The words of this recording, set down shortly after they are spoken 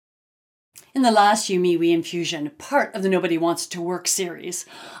In the last You, Me, We Infusion, part of the Nobody Wants to Work series,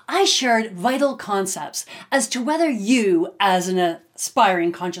 I shared vital concepts as to whether you, as an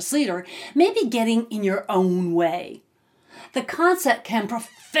aspiring conscious leader, may be getting in your own way. The concept can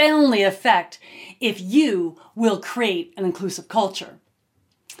profoundly affect if you will create an inclusive culture.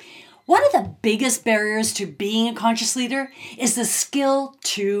 One of the biggest barriers to being a conscious leader is the skill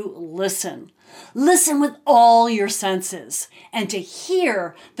to listen. Listen with all your senses and to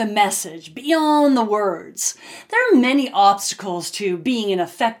hear the message beyond the words. There are many obstacles to being an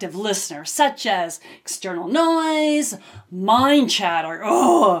effective listener, such as external noise, mind chatter,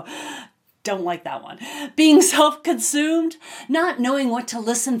 don't like that one, being self-consumed, not knowing what to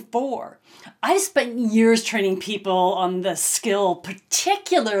listen for. I've spent years training people on this skill,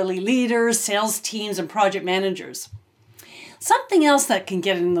 particularly leaders, sales teams, and project managers. Something else that can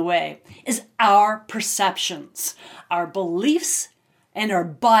get in the way is our perceptions, our beliefs, and our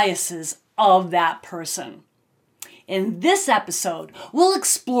biases of that person. In this episode, we'll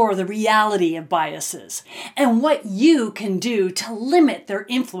explore the reality of biases and what you can do to limit their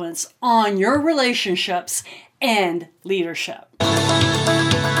influence on your relationships and leadership.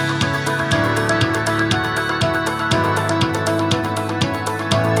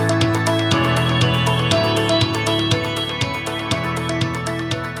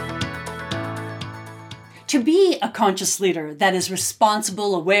 To be a conscious leader that is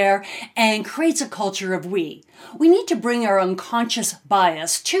responsible, aware, and creates a culture of we need to bring our unconscious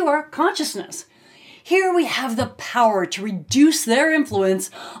bias to our consciousness. Here we have the power to reduce their influence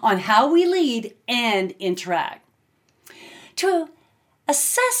on how we lead and interact. To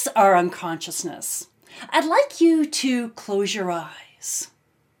assess our unconsciousness, I'd like you to close your eyes.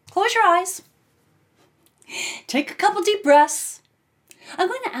 Close your eyes. Take a couple deep breaths. I'm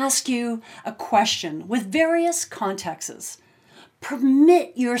going to ask you a question with various contexts.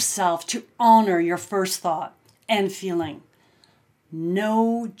 Permit yourself to honor your first thought and feeling.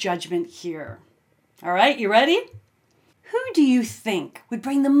 No judgment here. All right, you ready? Who do you think would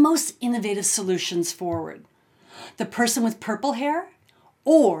bring the most innovative solutions forward? The person with purple hair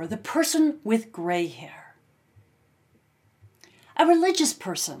or the person with gray hair? A religious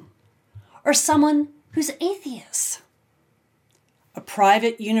person or someone who's atheist? A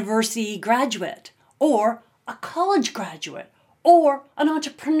private university graduate, or a college graduate, or an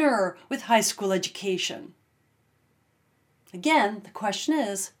entrepreneur with high school education. Again, the question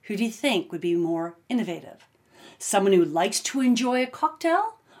is, who do you think would be more innovative? Someone who likes to enjoy a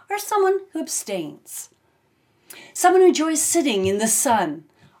cocktail, or someone who abstains? Someone who enjoys sitting in the sun,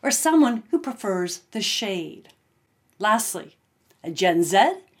 or someone who prefers the shade? Lastly, a Gen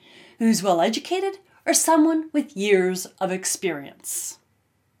Z who's well educated, or someone with years of experience.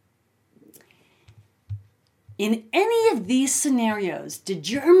 In any of these scenarios, did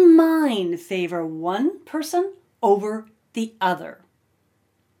your mind favor one person over the other?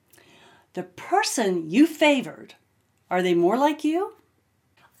 The person you favored, are they more like you?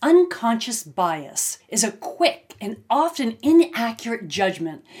 Unconscious bias is a quick and often inaccurate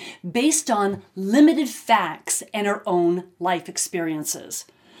judgment based on limited facts and our own life experiences.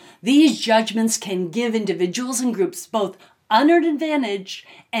 These judgments can give individuals and groups both unearned advantage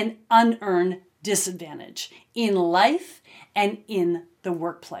and unearned disadvantage in life and in the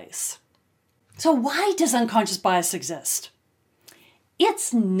workplace. So why does unconscious bias exist?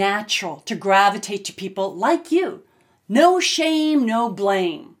 It's natural to gravitate to people like you. No shame, no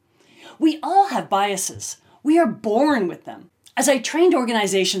blame. We all have biases. We are born with them. As I trained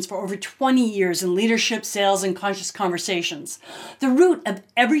organizations for over 20 years in leadership, sales, and conscious conversations, the root of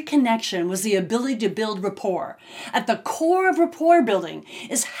every connection was the ability to build rapport. At the core of rapport building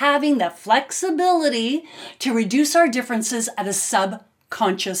is having the flexibility to reduce our differences at a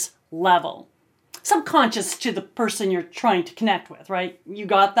subconscious level. Subconscious to the person you're trying to connect with, right? You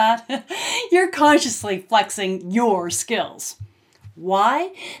got that? You're consciously flexing your skills.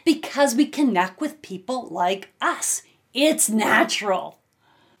 Why? Because we connect with people like us. It's natural.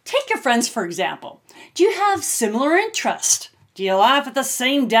 Take your friends, for example. Do you have similar interests? Do you laugh at the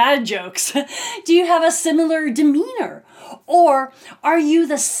same dad jokes? Do you have a similar demeanor? Or are you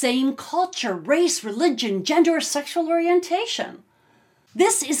the same culture, race, religion, gender, or sexual orientation?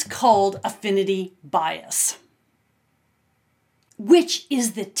 This is called affinity bias, which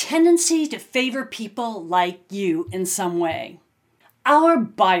is the tendency to favor people like you in some way. Our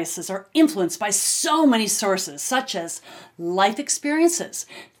biases are influenced by so many sources, such as life experiences,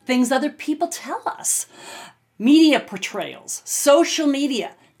 things other people tell us, media portrayals, social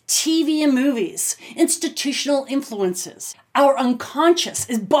media, TV and movies, institutional influences, Our unconscious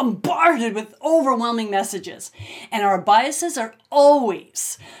is bombarded with overwhelming messages, and our biases are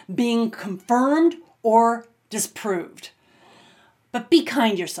always being confirmed or disproved. But be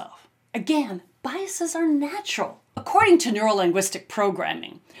kind to yourself. Again, biases are natural. According to neurolinguistic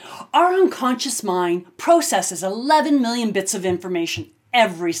programming, our unconscious mind processes 11 million bits of information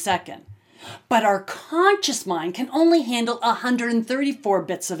every second. But our conscious mind can only handle 134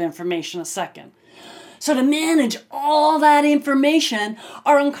 bits of information a second. So to manage all that information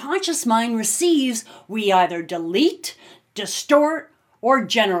our unconscious mind receives, we either delete, distort, or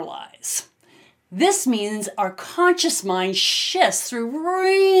generalize. This means our conscious mind shifts through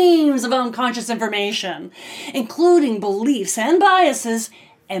reams of unconscious information, including beliefs and biases,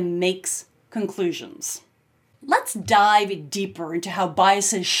 and makes conclusions. Let's dive deeper into how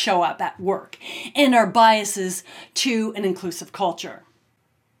biases show up at work and our biases to an inclusive culture.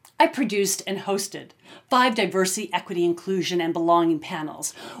 I produced and hosted 5 diversity, equity, inclusion, and belonging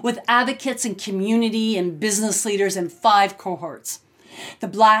panels with advocates in community and business leaders in 5 cohorts: the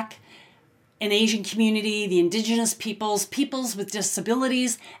Black and Asian community, the Indigenous peoples, peoples with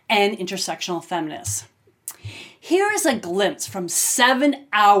disabilities, and intersectional feminists. Here is a glimpse from 7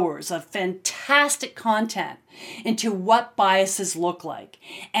 hours of fantastic content into what biases look like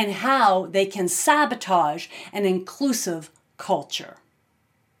and how they can sabotage an inclusive culture.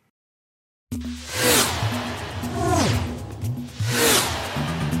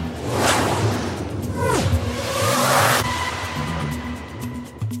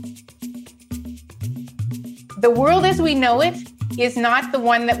 The world as we know it is not the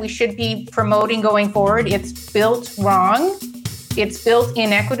one that we should be promoting going forward. It's built wrong. It's built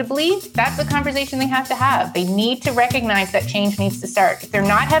inequitably. That's a conversation they have to have. They need to recognize that change needs to start. If they're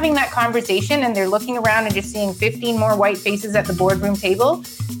not having that conversation and they're looking around and just seeing 15 more white faces at the boardroom table,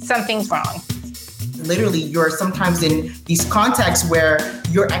 something's wrong. Literally, you're sometimes in these contexts where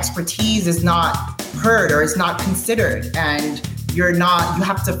your expertise is not heard or is not considered, and you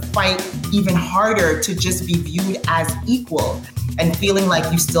have to fight even harder to just be viewed as equal, and feeling like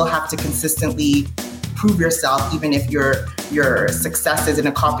you still have to consistently prove yourself, even if your successes and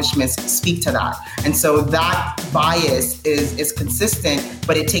accomplishments speak to that. And so that bias is consistent,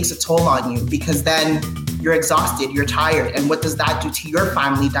 but it takes a toll on you, because then you're exhausted, you're tired. And what does that do to your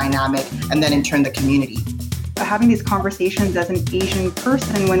family dynamic, and then in turn the community? Having these conversations as an Asian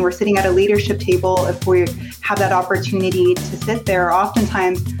person, when we're sitting at a leadership table, if we have that opportunity to sit there,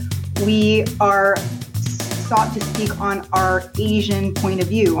 oftentimes we are sought to speak on our Asian point of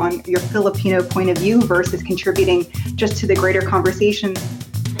view, on your Filipino point of view, versus contributing just to the greater conversation.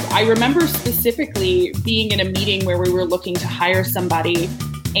 I remember specifically being in a meeting where we were looking to hire somebody,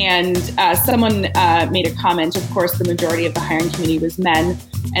 and someone made a comment. Of course, the majority of the hiring committee was men.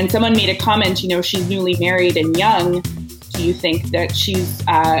 And someone made a comment, she's newly married and young. Do you think that she's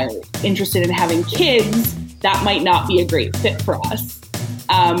interested in having kids? That might not be a great fit for us.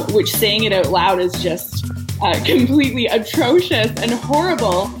 Which, saying it out loud, is just completely atrocious and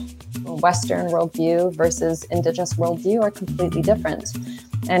horrible. Western worldview versus Indigenous worldview are completely different.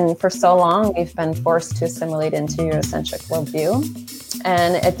 And for so long, we've been forced to assimilate into Eurocentric worldview.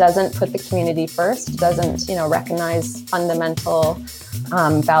 And it doesn't put the community first. It doesn't, recognize fundamental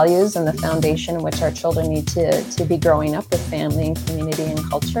values and the foundation in which our children need to be growing up with family and community and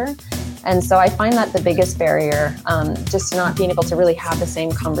culture. And so I find that the biggest barrier, just not being able to really have the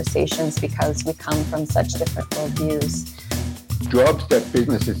same conversations because we come from such different worldviews. Jobs that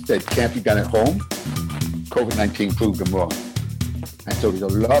businesses that can't be done at home, COVID-19 proved them wrong. And so there's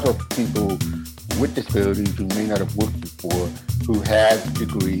a lot of people with disabilities who may not have worked before, who have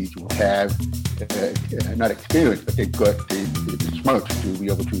degrees, who have not experience, but they've got the smarts to be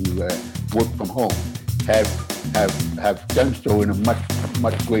able to work from home, have done so in a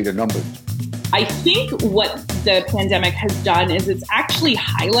much greater numbers. I think what the pandemic has done is it's actually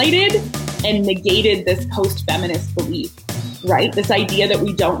highlighted and negated this post-feminist belief, right? This idea that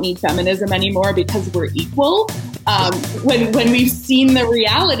we don't need feminism anymore because we're equal. When we've seen the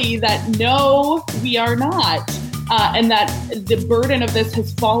reality that no, we are not. And that the burden of this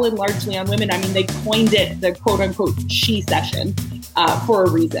has fallen largely on women. I mean, they coined it the quote-unquote she session for a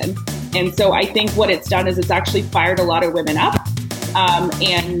reason. And so I think what it's done is it's actually fired a lot of women up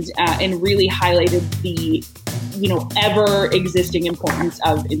and really highlighted the, ever-existing importance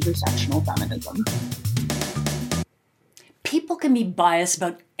of intersectional feminism. People can be biased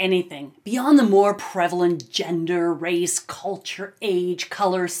about anything beyond the more prevalent gender, race, culture, age,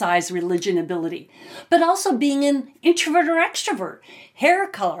 color, size, religion, ability, but also being an introvert or extrovert, hair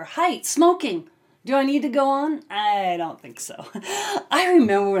color, height, smoking. Do I need to go on? I don't think so. I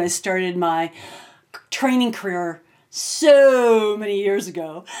remember when I started my training career so many years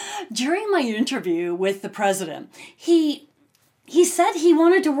ago, during my interview with the president, he said he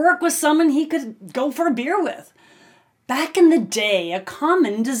wanted to work with someone he could go for a beer with. Back in the day, a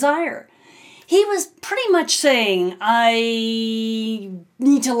common desire. He was pretty much saying, I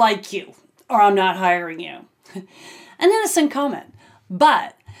need to like you, or I'm not hiring you. An innocent comment.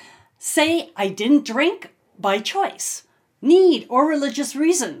 But say I didn't drink by choice, need, or religious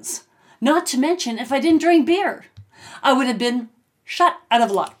reasons. Not to mention if I didn't drink beer, I would have been shut out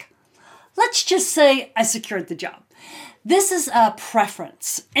of luck. Let's just say I secured the job. This is a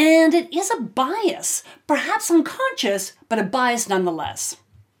preference, and it is a bias, perhaps unconscious, but a bias nonetheless.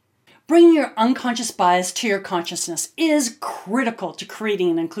 Bringing your unconscious bias to your consciousness is critical to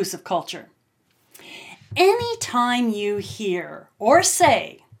creating an inclusive culture. Anytime you hear or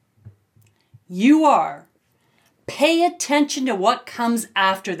say, you are, pay attention to what comes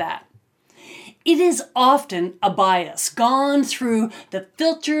after that. It is often a bias gone through the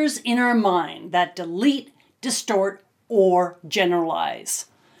filters in our mind that delete, distort, or generalize.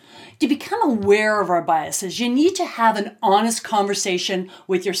 To become aware of our biases, you need to have an honest conversation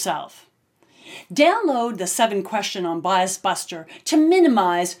with yourself. Download the 7-question on Bias Buster to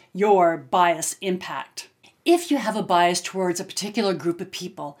minimize your bias impact. If you have a bias towards a particular group of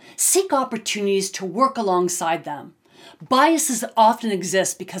people, seek opportunities to work alongside them. Biases often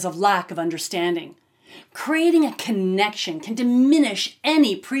exist because of lack of understanding. Creating a connection can diminish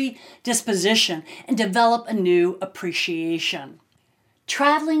any predisposition and develop a new appreciation.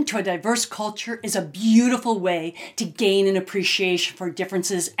 Traveling to a diverse culture is a beautiful way to gain an appreciation for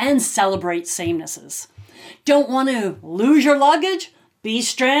differences and celebrate samenesses. Don't want to lose your luggage, be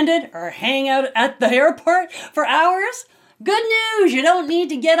stranded, or hang out at the airport for hours? Good news, you don't need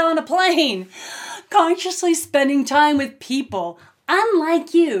to get on a plane. Consciously spending time with people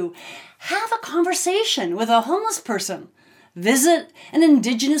unlike you. Have a conversation with a homeless person. Visit an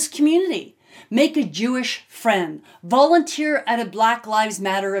indigenous community. Make a Jewish friend. Volunteer at a Black Lives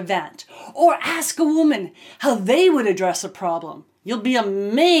Matter event. Or ask a woman how they would address a problem. You'll be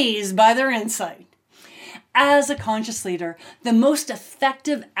amazed by their insight. As a conscious leader, the most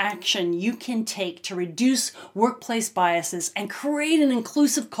effective action you can take to reduce workplace biases and create an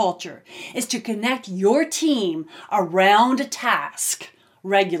inclusive culture is to connect your team around a task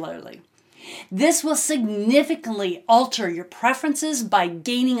regularly. This will significantly alter your preferences by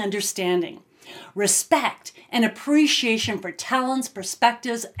gaining understanding, respect, and appreciation for talents,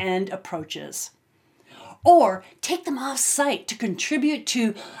 perspectives, and approaches. Or take them off-site to contribute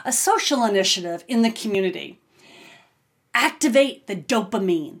to a social initiative in the community. Activate the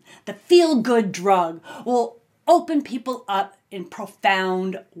dopamine. The feel-good drug will open people up in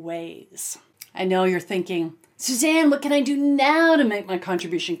profound ways. I know you're thinking, Suzanne, what can I do now to make my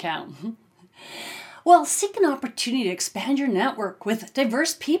contribution count? Well, seek an opportunity to expand your network with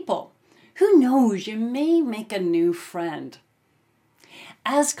diverse people. Who knows, you may make a new friend.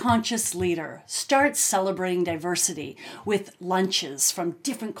 As conscious leader, start celebrating diversity with lunches from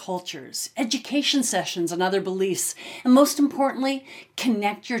different cultures, education sessions on other beliefs, and most importantly,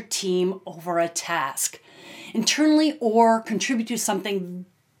 connect your team over a task, internally or contribute to something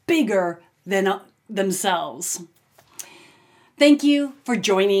bigger than themselves. Thank you for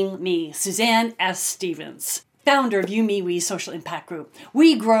joining me, Suzanne S. Stevens, founder of You, Me, We Social Impact Group.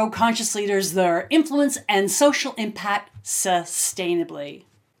 We grow conscious leaders, their influence, and social impact sustainably.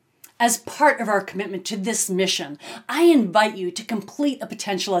 As part of our commitment to this mission, I invite you to complete a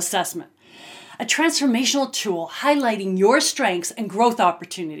potential assessment, a transformational tool highlighting your strengths and growth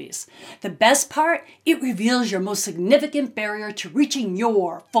opportunities. The best part, it reveals your most significant barrier to reaching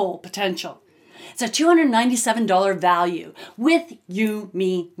your full potential. It's a $297 value with You,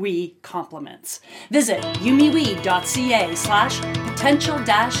 Me, We compliments. Visit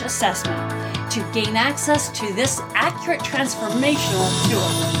youmewe.ca/potential-assessment to gain access to this accurate transformational tool.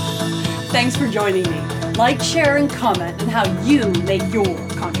 Thanks for joining me. Like, share, and comment on how you make your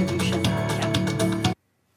contribution.